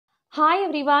Hi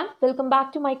everyone, welcome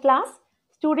back to my class.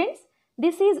 Students,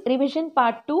 this is revision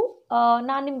part 2.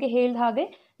 ನಾನು ನಿಮಗೆ ಹೇಳಿದ ಹಾಗೆ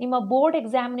ನಿಮ್ಮ board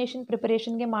examination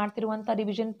ಪ್ರಿಪರೇಷನ್ಗೆ ಮಾಡ್ತಿರುವಂಥ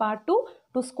revision part 2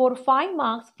 to score 5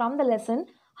 marks from the lesson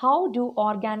how do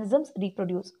organisms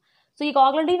reproduce. So ಈಗ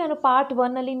already ನಾನು part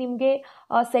 1ಅಲ್ಲಿ ನಿಮಗೆ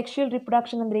sexual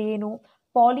reproduction ಅಂದರೆ ಏನು,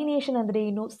 ಪಾಲಿನೇಷನ್ ಅಂದರೆ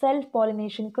ಏನು, self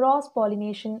pollination, cross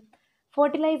pollination,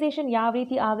 fertilisation ಯಾವ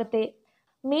ರೀತಿ ಆಗುತ್ತೆ,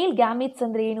 ಮೇಲ್ ಗ್ಯಾಮಿಟ್ಸ್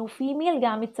ಅಂದರೆ ಏನು, ಫೀಮೇಲ್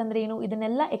ಗ್ಯಾಮಿಟ್ಸ್ ಅಂದರೆ ಏನು,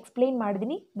 ಇದನ್ನೆಲ್ಲ ಎಕ್ಸ್ಪ್ಲೇನ್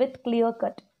ಮಾಡಿದ್ದೀನಿ with clear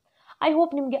cut. I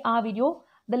hope ನಿಮಗೆ ಆ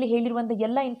ವಿಡಿಯೋದಲ್ಲಿ ಹೇಳಿರುವಂಥ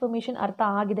ಎಲ್ಲ ಇನ್ಫಾರ್ಮೇಷನ್ ಅರ್ಥ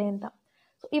ಆಗಿದೆ ಅಂತ.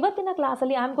 ಸೊ ಇವತ್ತಿನ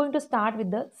ಕ್ಲಾಸಲ್ಲಿ I am going to start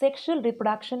with the sexual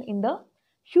reproduction in the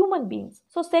human beings.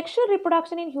 So sexual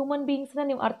reproduction in human ಬೀಯಿಂಗ್ಸ್ನ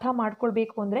ನೀವು ಅರ್ಥ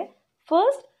ಮಾಡ್ಕೊಳ್ಬೇಕು ಅಂದರೆ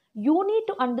first you need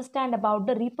to understand about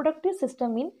the reproductive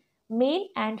system in male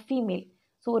and female.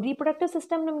 So reproductive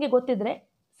system ನಿಮಗೆ ಗೊತ್ತಿದ್ರೆ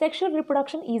sexual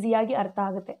reproduction ಈಸಿಯಾಗಿ ಅರ್ಥ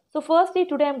ಆಗುತ್ತೆ. So firstly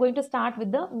today I am going to start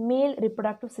with the male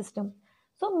reproductive system.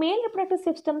 So male reproductive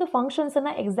ಸಿಸ್ಟಮ್ದು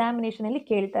ಫಂಕ್ಷನ್ಸನ್ನು ಎಕ್ಸಾಮಿನೇಷನಲ್ಲಿ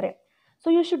ಕೇಳ್ತಾರೆ. So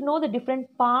you should know the different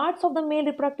parts of the male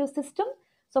reproductive system.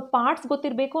 So parts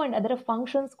ಗೊತ್ತಿರಬೇಕು and ಅದರ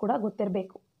functions ಕೂಡ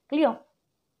ಗೊತ್ತಿರಬೇಕು. Clear?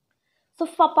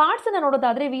 So ಪಾರ್ಟ್ಸನ್ನು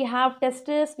ನೋಡೋದಾದರೆ we have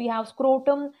testis, we have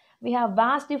ಸ್ಕ್ರೋಟಮ್, we have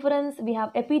was difference, we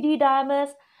have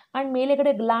ಎಪಿಡಿಡೈಮಸ್ and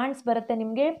ಮೇಲೆಗಡೆ glands ಬರುತ್ತೆ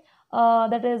ನಿಮಗೆ.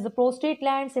 That is prostate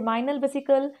gland, ಸೆಮೈನಲ್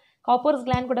vesicle, coppers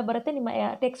gland ಕೂಡ ಬರುತ್ತೆ. ನಿಮ್ಮ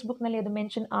ಟೆಕ್ಸ್ಟ್ ಬುಕ್ನಲ್ಲಿ ಅದು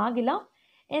ಮೆನ್ಷನ್ ಆಗಿಲ್ಲ.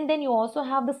 And then you also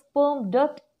have the sperm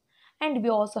duct and we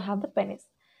also have the penis.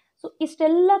 So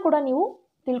ಇಷ್ಟೆಲ್ಲ ಕೂಡ ನೀವು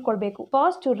ತಿಳ್ಕೊಳ್ಬೇಕು.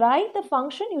 First to right the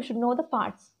function you should know the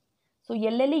parts. So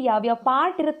ಎಲ್ಲೆಲ್ಲಿ ಯಾವ್ಯಾವ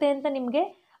ಪಾರ್ಟ್ ಇರುತ್ತೆ ಅಂತ ನಿಮಗೆ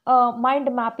ಮೈಂಡ್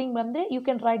ಮ್ಯಾಪಿಂಗ್ ಬಂದರೆ you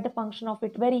can write the function of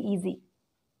it very easy.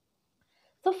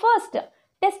 So first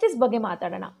testis ಬಗ್ಗೆ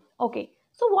ಮಾತಾಡೋಣ. Okay,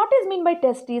 so what is mean by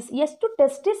testis? ಎಷ್ಟು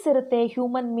testis ಇರುತ್ತೆ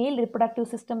ಹ್ಯೂಮನ್ ಮೇಲ್ ರಿಪ್ರೊಡಕ್ಟಿವ್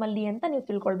ಸಿಸ್ಟಮಲ್ಲಿ ಅಂತ ನೀವು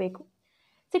ತಿಳ್ಕೊಳ್ಬೇಕು.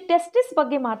 ಸಿ ಟೆಸ್ಟಿಸ್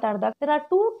ಬಗ್ಗೆ ಮಾತಾಡಿದಾಗ there are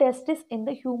 2 testes in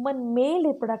the human male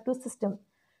reproductive system.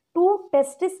 2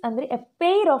 testes ಅಂದರೆ ಎ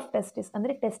ಪೇರ್ ಆಫ್ ಟೆಸ್ಟಿಸ್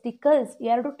ಅಂದರೆ ಟೆಸ್ಟಿಕಲ್ಸ್,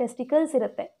 2 ಟೆಸ್ಟಿಕಲ್ಸ್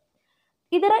ಇರುತ್ತೆ.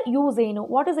 ಇದರ ಯೂಸ್ ಏನು?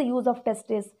 What is the use of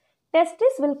testis?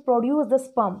 Testis will produce the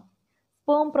sperm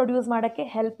produce ಮಾಡೋಕ್ಕೆ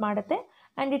help ಮಾಡುತ್ತೆ.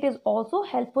 And it is also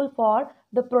helpful for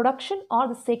the production are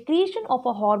the secretion of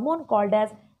a hormone called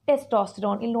as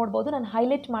ಟೆಸ್ಟಾಸ್ಟಿರಾನ್. ಇಲ್ಲಿ ನೋಡ್ಬೋದು, ನಾನು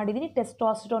highlight ಮಾಡಿದ್ದೀನಿ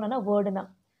ಟೆಸ್ಟಾಸ್ಟಿರಾನ್ ಅನ್ನೋ ವರ್ಡನ್ನು.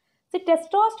 C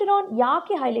ಟೆಸ್ಟಾಸ್ಟಿರಾನ್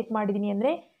ಯಾಕೆ highlight ಮಾಡಿದ್ದೀನಿ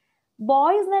ಅಂದರೆ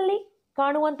ಬಾಯ್ಸ್ನಲ್ಲಿ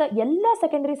ಕಾಣುವಂಥ ಎಲ್ಲ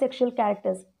ಸೆಕೆಂಡರಿ ಸೆಕ್ಷುಯಲ್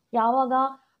ಕ್ಯಾರೆಕ್ಟರ್ಸ್ ಯಾವಾಗ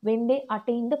when they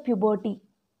attain the puberty,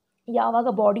 ಯಾವಾಗ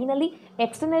ಬಾಡಿನಲ್ಲಿ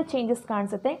ಎಕ್ಸ್ಟರ್ನಲ್ ಚೇಂಜಸ್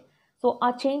ಕಾಣಿಸುತ್ತೆ. ಸೊ ಆ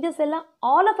ಚೇಂಜಸ್ ಎಲ್ಲ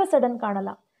ಆಲ್ ಆಫ್ ಅ ಸಡನ್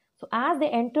ಕಾಣಲ್ಲ. So as they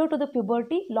enter to the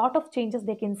puberty lot of changes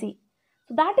they can C.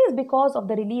 So that is because of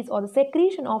the release are the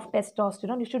secretion of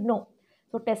ಟೆಸ್ಟಾಸ್ಟಿರಾನ್. You should know.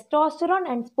 So ಟೆಸ್ಟಾಸ್ಟಿರಾನ್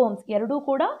and sperms ಎರಡೂ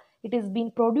ಕೂಡ it is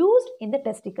been produced in the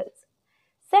testicles.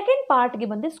 Second ಪಾರ್ಟ್ಗೆ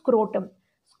ಬಂದು ಸ್ಕ್ರೋಟಮ್.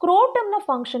 ಸ್ಕ್ರೋಟಮ್ನ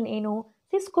function ಏನು?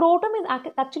 C ಸ್ಕ್ರೋಟಮ್ is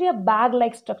actually a bag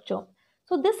like structure.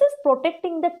 So this is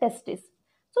protecting the testis.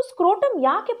 So ಸ್ಕ್ರೋಟಮ್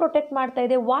ಯಾಕೆ protect ಮಾಡ್ತಾ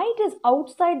ಇದೆ? Why it is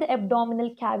outside the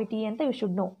abdominal cavity ಅಂತ you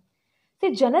should know. C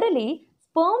generally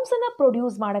ಸ್ಪರ್ಮ್ಸನ್ನು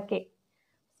produce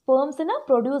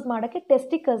ಮಾಡೋಕ್ಕೆ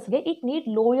ಟೆಸ್ಟಿಕಲ್ಸ್ಗೆ it need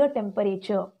lower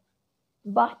temperature.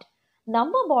 But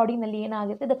ನಮ್ಮ ಬಾಡಿನಲ್ಲಿ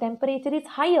ಏನಾಗುತ್ತೆ, the temperature is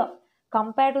higher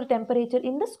compared to the temperature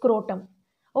in the ಸ್ಕ್ರೋಟಮ್.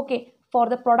 Okay, for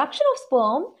the production of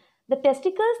sperm, the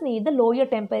testicles need the lower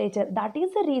temperature. That is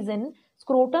the reason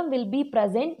scrotum will be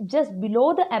present just below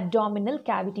the abdominal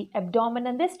cavity. Abdomen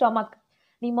ಅಂದರೆ stomach.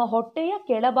 ನಿಮ್ಮ ಹೊಟ್ಟೆಯ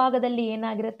ಕೆಳಭಾಗದಲ್ಲಿ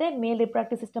ಏನಾಗಿರುತ್ತೆ, male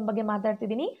reproductive system ಬಗ್ಗೆ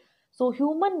ಮಾತಾಡ್ತಿದ್ದೀನಿ. So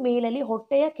human ಮೇಲಲ್ಲಿ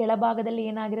ಹೊಟ್ಟೆಯ ಕೆಳಭಾಗದಲ್ಲಿ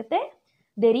ಏನಾಗಿರುತ್ತೆ,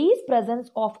 there is presence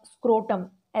of scrotum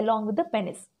along with the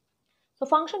penis.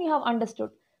 So function you have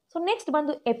understood. So next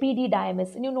ಬಂದು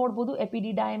ಎಪಿಡಿಡೈಮಸ್. ನೀವು ನೋಡ್ಬೋದು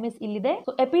ಎಪಿಡಿಡೈಮಸ್ ಇಲ್ಲಿದೆ.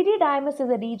 So ಎಪಿಡಿಡೈಮಸ್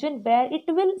is a region where it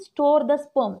will store the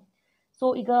sperm. So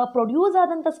ಈಗ ಪ್ರೊಡ್ಯೂಸ್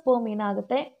ಆದಂಥ ಸ್ಪರ್ಮ್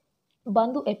ಏನಾಗುತ್ತೆ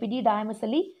ಬಂದು ಎಪಿಡಿಡೈಮಸ್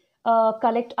ಅಲ್ಲಿ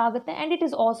ಕಲೆಕ್ಟ್ ಆಗುತ್ತೆ. And it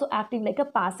is also acting like a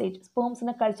passage.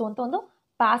 ಸ್ಪರ್ಮ್ಸ್ನ ಕಳಿಸುವಂಥ ಒಂದು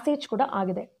ಪ್ಯಾಸೇಜ್ ಕೂಡ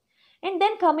ಆಗಿದೆ. And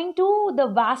then coming to the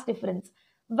was difference.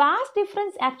 Was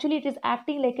difference actually it is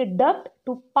acting like A duct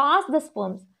to pass the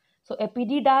sperms. So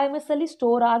ಎಪಿಡಿಡೈಮಸ್ ಅಲ್ಲಿ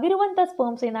store ಆಗಿರುವಂಥ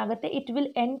sperms ಏನಾಗುತ್ತೆ, it will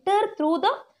enter through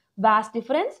the vas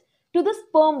deferens to the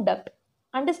sperm duct.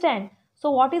 Understand? So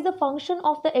what is the function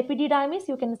of the epididymis?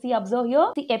 You can see, observe here.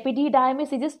 The epididymis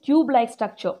is a tube-like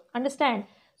structure. Understand?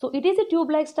 So it is a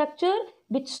tube-like structure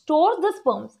which stores the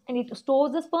sperms, and it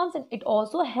stores the sperms and it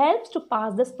also helps to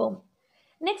pass the sperm.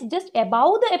 Next, just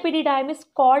above the epididymis,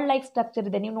 coil-like structure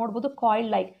ಇದೆ. ನೀವು ನೋಡ್ಬೋದು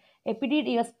coil-like.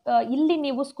 ಇಲ್ಲಿ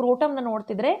ನೀವು ಸ್ಕ್ರೋಟಮ್ನ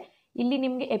ನೋಡ್ತಿದ್ರೆ ಇಲ್ಲಿ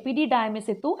ನಿಮಗೆ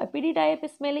ಎಪಿಡಿಡೈಮಿಸ್ ಇತ್ತು.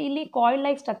 ಎಪಿಡಿಡೈಮಿಸ್ ಮೇಲೆ ಇಲ್ಲಿ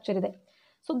coil-like structure ಇದೆ.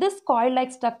 So this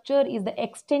coil-like structure is the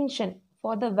extension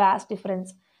for the vas deferens.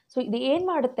 So ಇದು ಏನು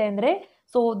ಮಾಡುತ್ತೆ ಅಂದರೆ,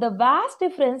 so the vas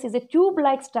deferens is a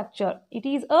tube-like structure. It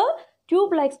is a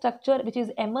tube-like structure which is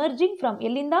emerging from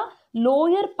ಎಲ್ಲಿಂದ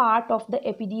lower part of the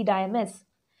epididymis.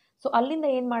 So ಅಲ್ಲಿಂದ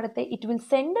ಏನು ಮಾಡುತ್ತೆ, it will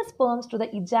send the sperms to the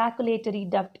ejaculatory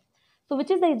duct. So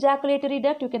which is the ejaculatory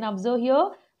duct? You can observe here.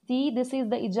 See, this is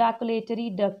the ejaculatory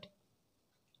duct.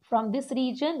 From this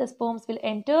region, the sperms will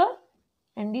enter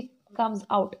and it comes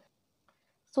out.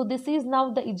 So this is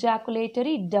now the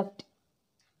ejaculatory duct.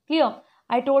 Clear?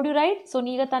 I told you, right? So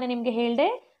ಈಗ ತಾನೇ ನಿಮಗೆ ಹೇಳಿದೆ.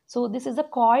 So this is a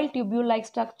coil tubule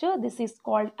like structure. This is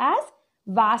called as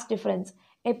vas deferens.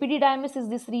 Epididymis is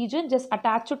this region just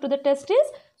attached to the testis.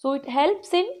 So it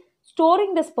helps in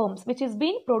storing the sperms which is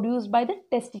being produced by the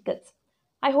testicles.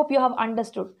 I hope you have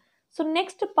understood. So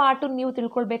next part ನೀವು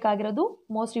ತಿಳ್ಕೊಳ್ಬೇಕಾಗಿರೋದು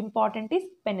most important is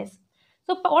penis.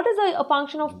 So what is a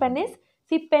function of penis?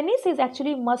 See, penis is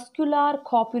actually muscular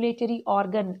copulatory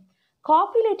organ.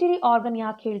 Copulatory organ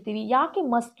ಯಾಕೆ ಹೇಳ್ತೀವಿ? ಯಾಕೆ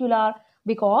muscular?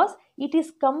 Because it is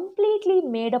completely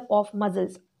made up of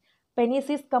muscles. Penis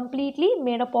is completely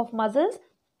made up of muscles.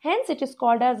 Hence it is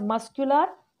called as muscular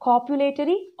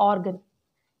copulatory organ.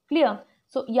 Clear?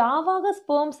 So ಯಾವಾಗ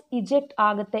sperms eject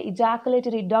ಆಗುತ್ತೆ,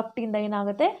 ejaculatory duct ಇಂದ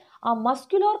ಏನಾಗುತ್ತೆ, ಆ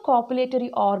muscular copulatory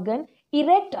organ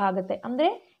erect ಆಗುತ್ತೆ. ಅಂದರೆ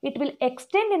it will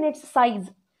extend in its size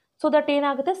so that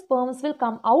ಏನಾಗುತ್ತೆ, sperms will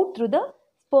come out through the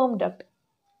sperm duct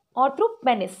or through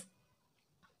penis.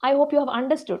 I hope you have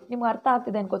understood. ನಿಮ್ಗೆ ಅರ್ಥ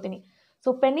ಆಗ್ತಿದೆ ಅನ್ಕೋತೀನಿ. So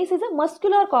penis is a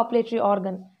muscular copulatory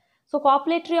organ. So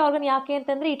copulatory organ ಯಾಕೆ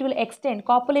ಅಂತಂದ್ರೆ it will extend,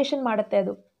 copulation ಮಾಡುತ್ತೆ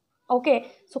ಅದು. Okay,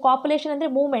 so copulation ಅಂದ್ರೆ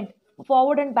movement,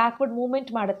 forward and backward movement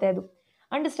ಮಾಡುತ್ತೆ ಅದು.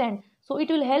 Understand? So it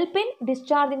will help in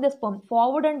discharging the sperm.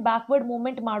 Forward and backward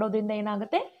movement ಮಾಡೋದ್ರಿಂದ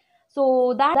ಏನಾಗುತ್ತೆ, so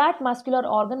that muscular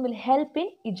organ will help in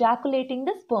ejaculating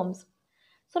the sperms.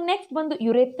 So next ಬಂದು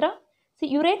urethra. See,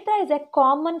 urethra is a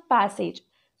common passage.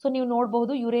 So ನೀವು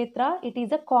ನೋಡಬಹುದು urethra, it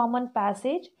is a common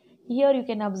passage. Here you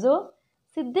can observe.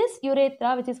 See, this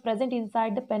urethra which is present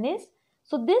inside the penis.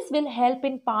 So this will help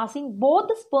in passing both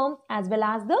the sperm as well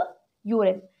as the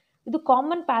urine. ಇದು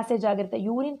common passage ಆಗಿರುತ್ತೆ.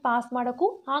 Urine pass ಮಾಡೋಕ್ಕೂ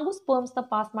ಹಾಗೂ ಸ್ಪರ್ಮ್ಸ್ನ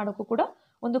pass ಮಾಡೋಕ್ಕೂ ಕೂಡ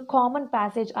ಒಂದು common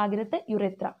passage ಆಗಿರುತ್ತೆ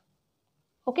ಯುರೆಥ್ರಾ.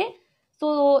 Okay, so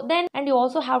then and you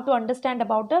also have to understand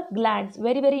about the glands.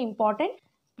 Very very important.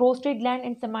 Prostate gland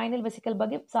and ಸೆಮೈನಲ್ vesicle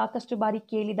ಬಗ್ಗೆ ಸಾಕಷ್ಟು ಬಾರಿ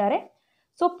ಕೇಳಿದ್ದಾರೆ.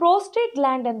 ಸೊ ಪ್ರೋಸ್ಟೇಟ್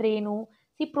ಗ್ಲ್ಯಾಂಡ್ ಅಂದರೆ ಏನು?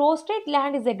 C, prostate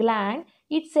gland is A gland.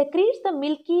 It secretes the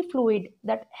Milky fluid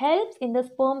that helps in the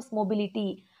sperms mobility.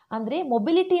 ಅಂದರೆ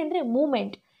mobility ಅಂದರೆ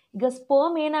movement. ಈಗ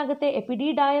sperm ಏನಾಗುತ್ತೆ,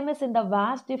 ಎಪಿಡಿಡೈಮಸ್ ಇಂದ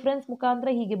ವ್ಯಾಸ್ ಡಿಫರೆನ್ಸ್ ಮುಖಾಂತರ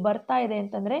ಹೀಗೆ ಬರ್ತಾ ಇದೆ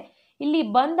ಅಂತಂದರೆ ಇಲ್ಲಿ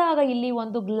ಬಂದಾಗ ಇಲ್ಲಿ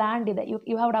ಒಂದು ಗ್ಲ್ಯಾಂಡ್ ಇದೆ.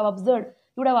 You have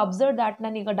observe that.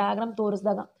 ನಾನು ಈಗ ಡಯಾಗ್ರಾಮ್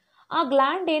ತೋರಿಸಿದಾಗ ಆ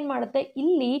ಗ್ಲ್ಯಾಂಡ್ ಏನು ಮಾಡುತ್ತೆ,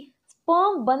 ಇಲ್ಲಿ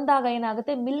ಸ್ಪರ್ಮ್ ಬಂದಾಗ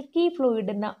ಏನಾಗುತ್ತೆ, ಮಿಲ್ಕಿ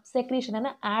ಫ್ಲೂಯಿಡನ್ನು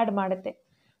ಸೆಕ್ರೀಷನನ್ನು ಆ್ಯಡ್ ಮಾಡುತ್ತೆ.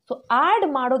 ಸೊ ಆ್ಯಡ್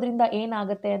ಮಾಡೋದ್ರಿಂದ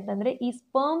ಏನಾಗುತ್ತೆ ಅಂತಂದರೆ ಈ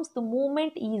ಸ್ಪರ್ಮ್ಸ್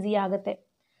ಮೂವ್ಮೆಂಟ್ ಈಸಿ ಆಗುತ್ತೆ.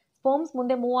 ಸ್ಪರ್ಮ್ಸ್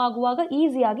ಮುಂದೆ ಮೂವ್ ಆಗುವಾಗ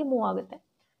ಈಸಿಯಾಗಿ ಮೂವ್ ಆಗುತ್ತೆ.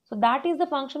 So that is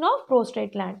the function of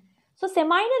prostate gland. So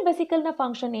ಸೆಮೈನಲ್ ವೆಸಿಕಲ್ನ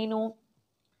function ಏನು?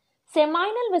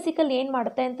 ಸೆಮೈನಲ್ ವೆಸಿಕಲ್ ಏನು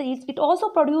ಮಾಡುತ್ತೆ ಅಂತ, it also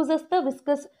produces the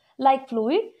viscus like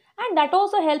fluid and that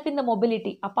also help in the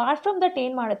mobility. Apart from that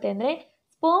ಏನು ಮಾಡುತ್ತೆ ಅಂದರೆ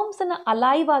ಸ್ಪರ್ಮ್ಸನ್ನು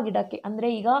ಅಲೈವ್ ಆಗಿಡೋಕ್ಕೆ, ಅಂದರೆ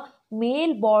ಈಗ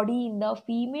ಮೇಲ್ ಬಾಡಿಯಿಂದ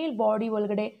ಫೀಮೇಲ್ ಬಾಡಿ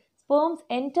ಒಳಗಡೆ ಸ್ಪರ್ಮ್ಸ್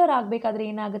ಎಂಟರ್ ಆಗಬೇಕಾದ್ರೆ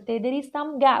ಏನಾಗುತ್ತೆ, there is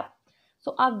some gap.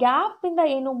 So ಆ ಗ್ಯಾಪಿಂದ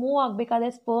ಏನು ಮೂವ್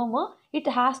ಆಗಬೇಕಾದ್ರೆ sperm it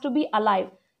has to B alive.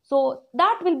 So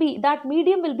that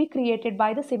medium will be created by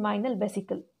the seminal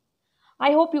vesicle.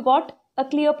 I hope you got a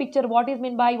clear picture what is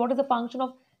the function of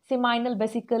seminal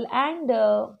vesicle and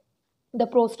the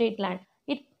prostate gland.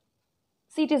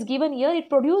 It is given here. It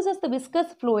produces the viscous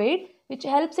fluid which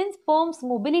helps in sperm's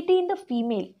mobility in the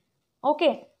female.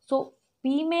 Okay, so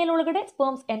female olagade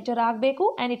sperms enter agbeku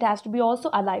and it has to be also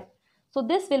alive. So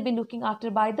this will be looking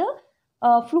after by the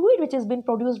fluid which has been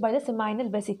produced by the seminal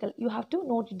vesicle. You have to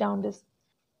note it down this.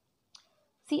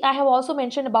 See, I have also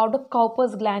mentioned about the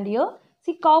Cowper's gland here.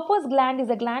 See, Cowper's gland is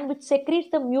a gland which secretes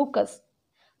the mucus.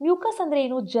 Mucus ಅಂದರೆ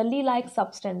ಏನು? ಜಲ್ಲಿ like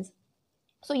substance.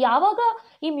 So ಯಾವಾಗ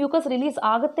ಈ mucus release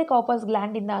ಆಗುತ್ತೆ Cowper's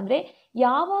ಗ್ಲ್ಯಾಂಡಿಂದ ಅಂದರೆ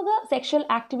ಯಾವಾಗ sexual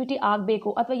activity ಆಗಬೇಕು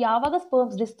ಅಥವಾ ಯಾವಾಗ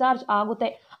ಸ್ಪರ್ಮ್ಸ್ ಡಿಸ್ಚಾರ್ಜ್ ಆಗುತ್ತೆ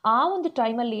ಆ ಒಂದು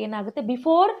ಟೈಮಲ್ಲಿ ಏನಾಗುತ್ತೆ,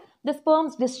 ಬಿಫೋರ್ ದ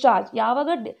ಸ್ಪರ್ಮ್ಸ್ ಡಿಸ್ಚಾರ್ಜ್,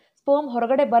 ಯಾವಾಗ ಸ್ಪರ್ಮ್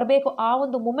ಹೊರಗಡೆ ಬರಬೇಕು ಆ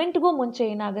ಒಂದು ಮೂಮೆಂಟ್ಗೂ ಮುಂಚೆ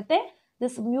ಏನಾಗುತ್ತೆ,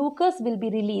 this mucus will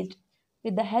be released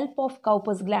with the help of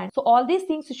Cowper's gland. So all these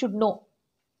things you should know.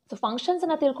 So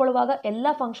ಫಂಕ್ಷನ್ಸನ್ನು ತಿಳ್ಕೊಳ್ಳುವಾಗ ಎಲ್ಲ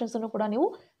ಫಂಕ್ಷನ್ಸನ್ನು ಕೂಡ ನೀವು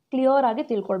ಕ್ಲಿಯರ್ ಆಗಿ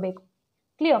ತಿಳ್ಕೊಳ್ಬೇಕು.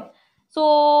 Clear? So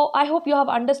I hope you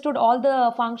have understood all the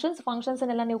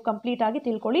ಫಂಕ್ಷನ್ಸನ್ನೆಲ್ಲ ನೀವು ಕಂಪ್ಲೀಟ್ ಆಗಿ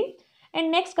ತಿಳ್ಕೊಳ್ಳಿ. And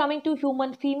next coming to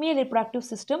human female reproductive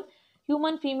system.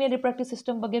 Human female reproductive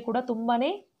system ಬಗ್ಗೆ ಕೂಡ ತುಂಬಾ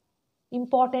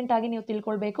ಇಂಪಾರ್ಟೆಂಟ್ ಆಗಿ ನೀವು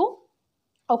ತಿಳ್ಕೊಳ್ಬೇಕು.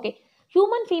 ಓಕೆ,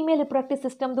 ಹ್ಯೂಮನ್ ಫೀಮೇಲ್ ರಿಪ್ರೊಡಕ್ಟಿವ್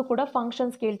ಸಿಸ್ಟಮ್ದು ಕೂಡ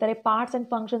ಫಂಕ್ಷನ್ಸ್ ಕೇಳ್ತಾರೆ. ಪಾರ್ಟ್ಸ್ ಆ್ಯಂಡ್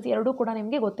ಫಂಕ್ಷನ್ಸ್ ಎರಡೂ ಕೂಡ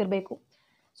ನಿಮಗೆ ಗೊತ್ತಿರಬೇಕು.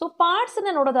 ಸೊ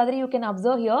ಪಾರ್ಟ್ಸನ್ನು ನೋಡೋದಾದರೆ you can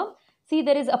observe here. See,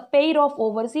 there is a pair of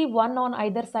ovaries, one on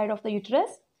either side of the uterus,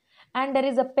 and there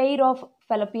is a pair of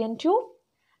fallopian tube,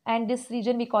 and this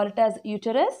region we call it as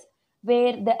uterus,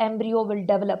 where the embryo will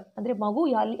develop. Andre magu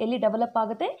elli develop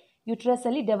agutte, uterus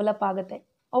alli develop agutte.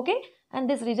 Okay, and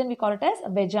this region we call it as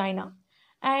vagina.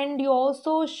 And you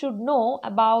also should know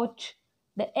about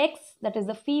the eggs, that is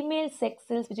the female sex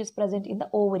cells which is present in the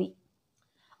ovary.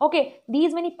 Okay,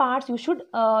 these many parts you should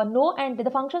know, and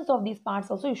the functions of these parts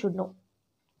also you should know.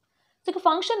 So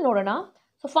function ನೋಡೋಣ.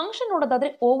 So function ನೋಡೋದಾದ್ರೆ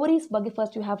ovaries ಬಗ್ಗೆ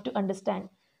first you have to understand.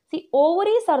 See,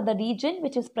 ovaries are the region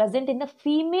which is present in the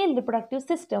female reproductive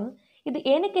system. ಇದು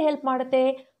ಏನಕ್ಕೆ help ಮಾಡುತ್ತೆ?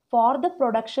 For the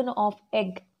production of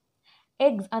egg.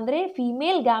 Eggs ಅಂದರೆ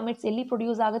female gametes ಎಲ್ಲಿ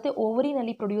produce ಆಗುತ್ತೆ? ovary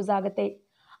ನಲ್ಲಿ produce ಆಗುತ್ತೆ.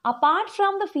 Apart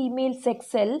from the female sex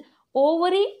cell,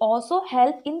 ovary also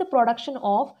help in the production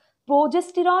of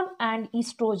progesterone and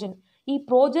estrogen. ಈ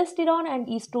progesterone and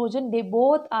estrogen, they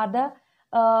both are the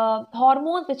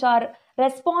hormones which are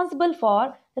responsible for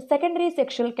the secondary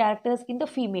sexual characters in the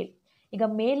female. ಈಗ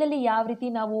ಮೇಲಲ್ಲಿ ಯಾವ ರೀತಿ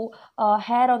ನಾವು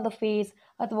hair on the face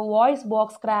ಅಥವಾ voice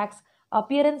box cracks,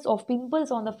 appearance of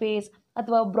pimples on the face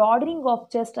ಅಥವಾ ಬ್ರಾಡನಿಂಗ್ of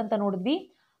chest ಅಂತ ನೋಡಿದ್ವಿ,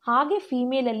 ಹಾಗೆ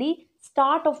ಫೀಮೇಲಲ್ಲಿ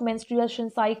start of menstruation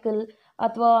cycle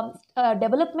ಅಥವಾ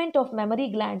ಡೆವಲಪ್ಮೆಂಟ್ ಆಫ್ ಮೆಮರಿ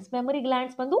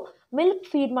ಗ್ಲ್ಯಾಂಡ್ಸ್ ಬಂದು ಮಿಲ್ಕ್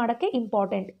ಫೀಡ್ ಮಾಡೋಕ್ಕೆ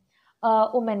important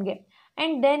ವುಮೆನ್ಗೆ.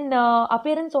 And then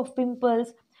appearance of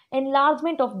pimples,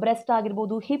 enlargement of breast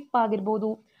ಆಗಿರ್ಬೋದು, hip ಆಗಿರ್ಬೋದು,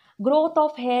 growth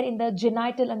of hair in the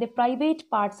genital ಅಂದರೆ ಪ್ರೈವೇಟ್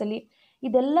ಪಾರ್ಟ್ಸಲ್ಲಿ,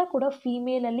 ಇದೆಲ್ಲ ಕೂಡ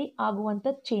ಫೀಮೇಲಲ್ಲಿ ಆಗುವಂಥ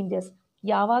ಚೇಂಜಸ್.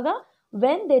 ಯಾವಾಗ?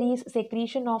 When there is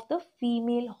secretion of the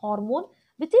female hormone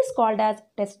which is called as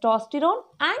ಟೆಸ್ಟಾಸ್ಟಿರೋನ್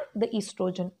and the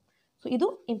oestrogen. So ಇದು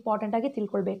important ಆಗಿ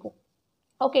ತಿಳ್ಕೊಳ್ಬೇಕು.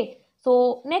 ಓಕೆ, ಸೊ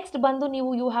ನೆಕ್ಸ್ಟ್ ಬಂದು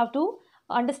you have to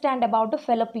understand about the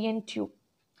fallopian tube.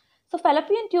 So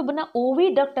fallopian ಟ್ಯೂಬ್ನ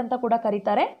ಓವಿಡಕ್ಟ್ ಅಂತ ಕೂಡ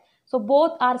ಕರೀತಾರೆ. So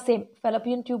both are same.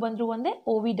 Fallopian tube ಅಂದ್ರೂ ಒಂದೇ,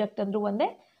 ಓವಿಡಕ್ಟ್ ಅಂದ್ರೂ ಒಂದೇ.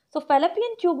 ಸೊ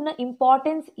ಫೆಲೋಪಿಯನ್ ಟ್ಯೂಬ್ನ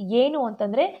ಇಂಪಾರ್ಟೆನ್ಸ್ ಏನು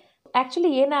ಅಂತಂದರೆ, ಆ್ಯಕ್ಚುಲಿ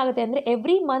ಏನಾಗುತ್ತೆ ಅಂದರೆ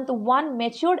every month one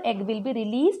matured egg will be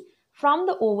released from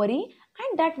the ovary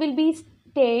and that will be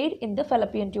stayed in the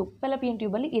fallopian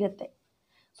ಟ್ಯೂಬಲ್ಲಿ ಇರುತ್ತೆ.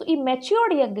 ಸೊ ಈ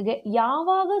ಮೆಚ್ಯೂರ್ಡ್ ಎಗ್ಗೆ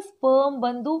ಯಾವಾಗ ಸ್ಪರ್ಮ್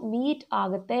ಬಂದು ಮೀಟ್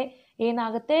ಆಗುತ್ತೆ,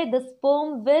 ಏನಾಗುತ್ತೆ? The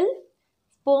sperm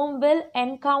will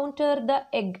encounter the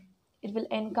egg. It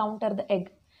will encounter the egg.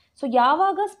 So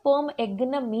ಯಾವಾಗ sperm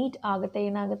ಎಗ್ನ meet ಆಗುತ್ತೆ,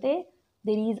 ಏನಾಗುತ್ತೆ?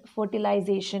 There is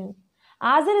fertilisation.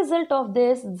 As A result of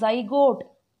this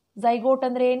zygote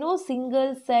ಅಂದರೆ ಏನು? ಸಿಂಗಲ್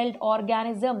ಸೆಲ್ಡ್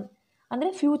ಆರ್ಗ್ಯಾನಿಸಮ್ ಅಂದರೆ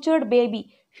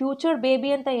ಫ್ಯೂಚರ್ಡ್ ಬೇಬಿ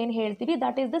ಅಂತ ಏನು ಹೇಳ್ತೀವಿ,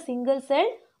 that is the single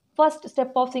celled, first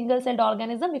step of single celled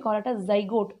organism, we call it as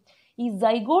zygote. ಈ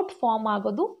zygote form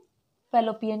ಆಗೋದು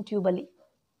fallopian ಟ್ಯೂಬಲ್ಲಿ.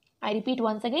 I repeat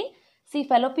once again. C,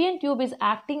 fallopian tube is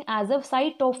acting as a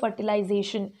site of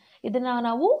fertilisation. ಇದನ್ನು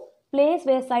ನಾವು place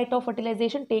where site of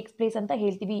fertilisation takes place ಅಂತ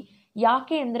ಹೇಳ್ತೀವಿ.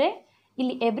 ಯಾಕೆ ಅಂದರೆ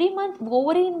ಇಲ್ಲಿ every month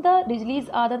ಓವರಿಯಿಂದ release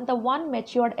ಆದಂಥ one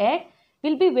matured egg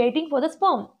will be waiting for the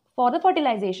sperm for the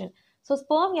fertilisation. So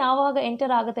sperm ಯಾವಾಗ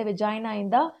enter ಆಗುತ್ತೆ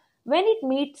ವಿಜೈನಾಯಿಂದ? When it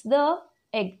meets the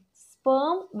egg.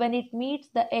 when it meets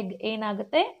the egg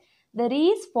ಏನಾಗುತ್ತೆ? There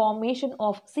is formation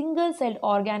of single celled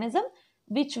organism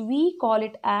which we call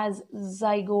it as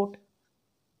zygote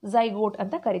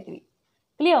ಅಂತ ಕರಿತೀವಿ.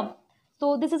 Clear? So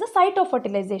this is a site of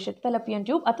fertilisation, fallopian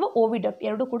tube ಅಥವಾ ಓವಿಡಕ್ಟ್,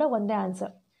 ಎರಡು ಕೂಡ ಒಂದೇ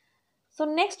answer. So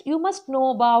next you must know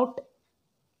about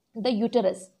the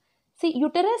uterus. C,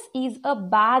 uterus is a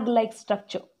bag like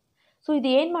structure. So ಇದು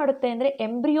ಏನು ಮಾಡುತ್ತೆ ಅಂದರೆ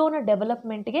ಎಂಬ್ರಿಯೋನ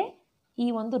ಡೆವಲಪ್ಮೆಂಟ್ಗೆ ಈ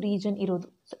ಒಂದು ರೀಜನ್ ಇರೋದು.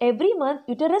 ಸೊ ಎವ್ರಿ ಮಂತ್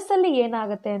ಯುಟರಸ್ಸಲ್ಲಿ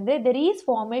ಏನಾಗುತ್ತೆ ಅಂದರೆ there is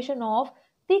formation of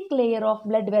thick layer of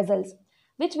blood vessels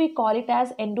which we call it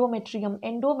as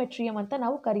endometrium ಅಂತ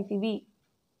ನಾವು ಕರಿತೀವಿ.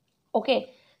 ಓಕೆ,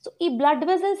 ಸೊ ಈ ಬ್ಲಡ್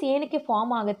ವೆಸಲ್ಸ್ ಏನಕ್ಕೆ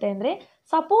ಫಾರ್ಮ್ ಆಗುತ್ತೆ ಅಂದರೆ,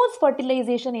 ಸಪೋಸ್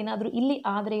ಫರ್ಟಿಲೈಸೇಷನ್ ಏನಾದರೂ ಇಲ್ಲಿ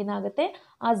ಆದರೆ ಏನಾಗುತ್ತೆ,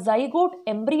 ಆ ಝೈಗೋಟ್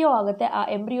ಎಂಬ್ರಿಯೋ ಆಗುತ್ತೆ, ಆ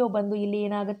ಎಂಬ್ರಿಯೋ ಬಂದು ಇಲ್ಲಿ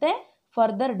ಏನಾಗುತ್ತೆ,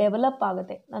 ಫರ್ದರ್ ಡೆವಲಪ್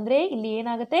ಆಗುತ್ತೆ. ಅಂದರೆ ಇಲ್ಲಿ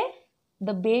ಏನಾಗುತ್ತೆ,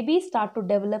 the baby start to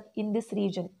develop in this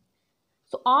region.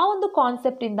 So ಆ ಒಂದು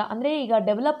ಕಾನ್ಸೆಪ್ಟಿಂದ, ಅಂದರೆ ಈಗ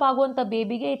ಡೆವಲಪ್ ಆಗುವಂಥ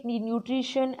ಬೇಬಿಗೆ it need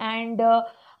nutrition and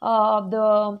the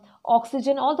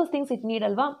oxygen, all those things it need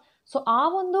ಅಲ್ವಾ. ಸೊ ಆ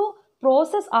ಒಂದು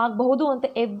ಪ್ರೋಸೆಸ್ ಆಗಬಹುದು ಅಂತ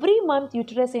ಎವ್ರಿ ಮಂತ್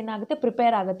ಯುಟರಸ್ ಏನಾಗುತ್ತೆ,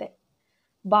 ಪ್ರಿಪೇರ್ ಆಗುತ್ತೆ.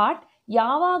 ಬಟ್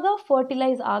ಯಾವಾಗ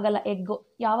ಫರ್ಟಿಲೈಸ್ ಆಗಲ್ಲ ಎಗ್ಗು,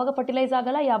 ಯಾವಾಗ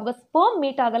ಸ್ಪರ್ಮ್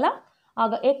ಮೀಟ್ ಆಗಲ್ಲ,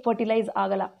 ಆಗ ಎಗ್ ಫರ್ಟಿಲೈಸ್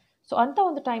ಆಗಲ್ಲ. ಸೊ ಅಂಥ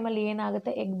ಒಂದು ಟೈಮಲ್ಲಿ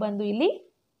ಏನಾಗುತ್ತೆ, ಎಗ್ ಬಂದು ಇಲ್ಲಿ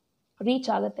ರೀಚ್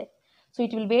ಆಗುತ್ತೆ. So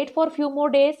it will wait for few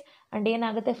more days and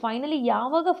ಏನಾಗುತ್ತೆ, ಫೈನಲಿ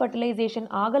ಯಾವಾಗ ಫರ್ಟಿಲೈಸೇಷನ್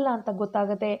ಆಗಲ್ಲ ಅಂತ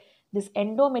ಗೊತ್ತಾಗುತ್ತೆ, this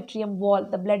endometrium wall,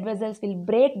 the blood vessels will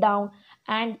break down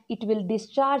and it will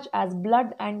discharge as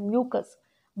blood and mucus.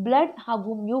 Blood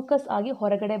ಹಾಗೂ mucus ಆಗಿ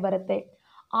ಹೊರಗಡೆ ಬರುತ್ತೆ.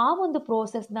 ಆ ಒಂದು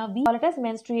ಪ್ರೋಸೆಸ್ನ we call it as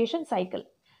menstruation cycle.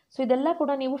 So ಇದೆಲ್ಲ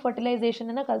ಕೂಡ ನೀವು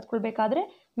ಫರ್ಟಿಲೈಸೇಷನನ್ನು ಕಲ್ತ್ಕೊಳ್ಬೇಕಾದ್ರೆ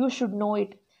you should know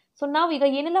it. So ನಾವು ಈಗ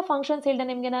ಏನೆಲ್ಲ ಫಂಕ್ಷನ್ಸ್ ಹೇಳಿದೆ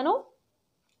ನಿಮಗೆ ನಾನು,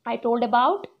 I told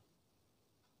about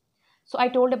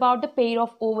the pair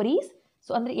of ovaries.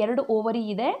 So ಅಂದರೆ 2 ಓವರಿ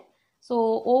ಇದೆ. ಸೊ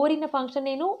ಓವರಿನ ಫಂಕ್ಷನ್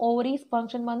ಏನು, ಓವರೀಸ್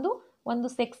ಫಂಕ್ಷನ್ ಬಂದು ಒಂದು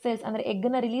ಸೆಕ್ಸ್ ಸೆಲ್ಸ್ ಅಂದರೆ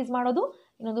ಎಗ್ಗನ್ನು ರಿಲೀಸ್ ಮಾಡೋದು,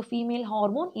 ಇನ್ನೊಂದು female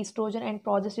hormone oestrogen and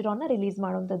ಪ್ರಾಜೆಸ್ಟಿರಾನ್ನ release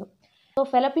ಮಾಡುವಂಥದ್ದು. ಸೊ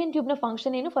ಫೆಲೋಪಿಯನ್ ಟ್ಯೂಬ್ನ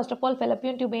ಫಂಕ್ಷನ್ ಏನು, first of all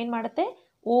fallopian tube ಏನು ಮಾಡುತ್ತೆ,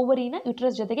 ಓವರಿನ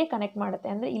ಯುಟ್ರಸ್ ಜೊತೆಗೆ ಕನೆಕ್ಟ್ ಮಾಡುತ್ತೆ.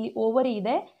 ಅಂದರೆ ಇಲ್ಲಿ ಓವರಿ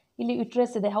ಇದೆ, ಇಲ್ಲಿ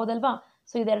ಯುಟ್ರಸ್ ಇದೆ, ಹೌದಲ್ವಾ.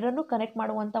 ಸೊ ಇದೆರಡನ್ನು ಕನೆಕ್ಟ್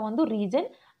ಮಾಡುವಂಥ ಒಂದು region,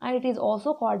 and it is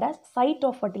also called as site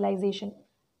of fertilisation.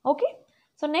 Okay,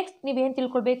 so next ನೀವೇನು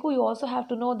ತಿಳ್ಕೊಳ್ಬೇಕು, you also have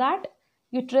to know that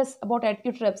uterus, about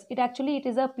uterus, it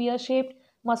is a pear shaped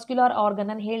muscular organ.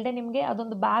 ನಾನು ಹೇಳಿದೆ ನಿಮಗೆ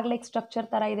ಅದೊಂದು bag like structure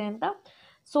ಥರ ಇದೆ ಅಂತ.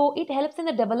 So it helps in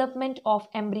the development of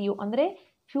embryo, ಅಂದರೆ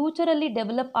ಫ್ಯೂಚರಲ್ಲಿ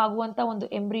ಡೆವಲಪ್ ಆಗುವಂಥ ಒಂದು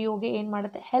ಎಂಬ್ರಿಯೋಗೆ ಏನು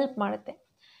ಮಾಡುತ್ತೆ, ಹೆಲ್ಪ್ ಮಾಡುತ್ತೆ.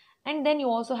 And then you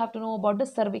also have to know about the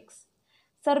cervix.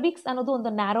 Cervix ಅನ್ನೋದು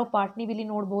ಒಂದು ನ್ಯಾರೋ ಪಾರ್ಟ್, ನೀವು ಇಲ್ಲಿ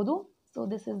ನೋಡ್ಬೋದು. So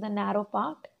this is the narrow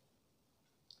part,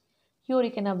 here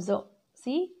you can observe,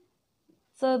 see,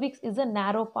 cervix is a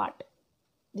narrow part,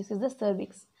 this is the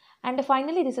cervix, and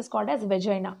finally this is called as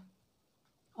vagina.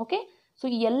 Okay, so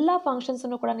ಈ ಎಲ್ಲ functions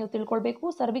ಅನ್ನು ಕೂಡ ನೀವು ತಿಳ್ಕೊಳ್ಬೇಕು.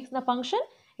 ಸರ್ವಿಕ್ಸ್ನ function,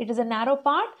 it is a narrow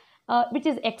part which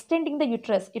is extending the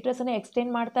uterus ಅನ್ನು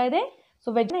extend ಮಾಡ್ತಾ ಇದೆ.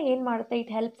 So vagina ಏನು ಮಾಡುತ್ತೆ,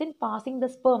 it helps in passing the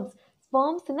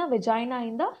ಸ್ಪರ್ಮ್ಸ್ನ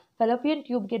ವೆಜೈನಾಯಿಂದ fallopian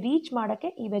ಟ್ಯೂಬ್ಗೆ reach ಮಾಡೋಕ್ಕೆ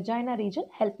ಈ ವೆಜೈನಾ ರೀಜನ್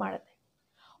ಹೆಲ್ಪ್ ಮಾಡುತ್ತೆ.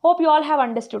 Hope you all have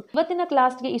understood. ಇವತ್ತಿನ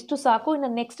ಕ್ಲಾಸ್ಗೆ ಇಷ್ಟು ಸಾಕು. ಇನ್ನು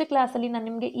ನೆಕ್ಸ್ಟ್ ಕ್ಲಾಸಲ್ಲಿ ನಾನು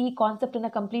ನಿಮಗೆ ಈ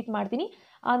ಕಾನ್ಸೆಪ್ಟನ್ನು ಕಂಪ್ಲೀಟ್ ಮಾಡ್ತೀನಿ.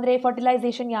 ಅಂದರೆ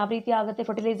ಫರ್ಟಿಲೈಸೇಷನ್ ಯಾವ ರೀತಿ ಆಗುತ್ತೆ,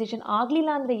 ಫರ್ಟಿಲೈಸೇಷನ್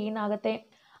ಆಗಲಿಲ್ಲ ಅಂದರೆ ಏನಾಗುತ್ತೆ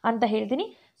ಅಂತ ಹೇಳ್ತೀನಿ.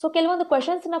 ಸೊ ಕೆಲವೊಂದು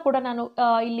ಕ್ವೆಶನ್ಸ್ನ ಕೂಡ ನಾನು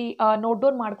ಇಲ್ಲಿ ನೋಟ್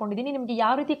ಡೌನ್ ಮಾಡ್ಕೊಂಡಿದ್ದೀನಿ, ನಿಮಗೆ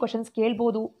ಯಾವ ರೀತಿ ಕ್ವೆಶನ್ಸ್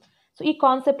ಕೇಳ್ಬೋದು ಸೊ ಈ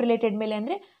ಕಾನ್ಸೆಪ್ಟ್ ರಿಲೇಟೆಡ್ ಮೇಲೆ.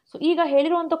 ಅಂದರೆ ಸೊ ಈಗ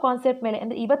ಹೇಳಿರುವಂಥ ಕಾನ್ಸೆಪ್ಟ್ ಮೇಲೆ,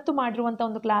 ಅಂದರೆ ಇವತ್ತು ಮಾಡಿರುವಂಥ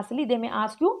ಒಂದು ಕ್ಲಾಸಲ್ಲಿ they may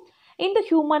ask you, in the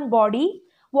human body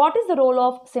what is the role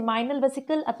of ಸೆಮೈನಲ್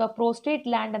vesicle ಅಥವಾ ಪ್ರೋಸ್ಟೇಟ್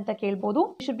ಲ್ಯಾಂಡ್ ಅಂತ ಕೇಳ್ಬೋದು.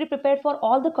 You should be prepared for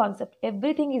all the concept.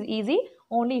 Everything is easy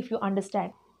only if you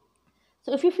understand.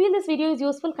 So if you feel this video is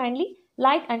useful, kindly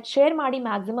like and share ಮಾಡಿ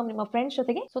maximum ನಿಮ್ಮ friends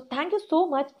ಜೊತೆಗೆ. So thank you so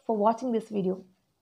much for watching this video.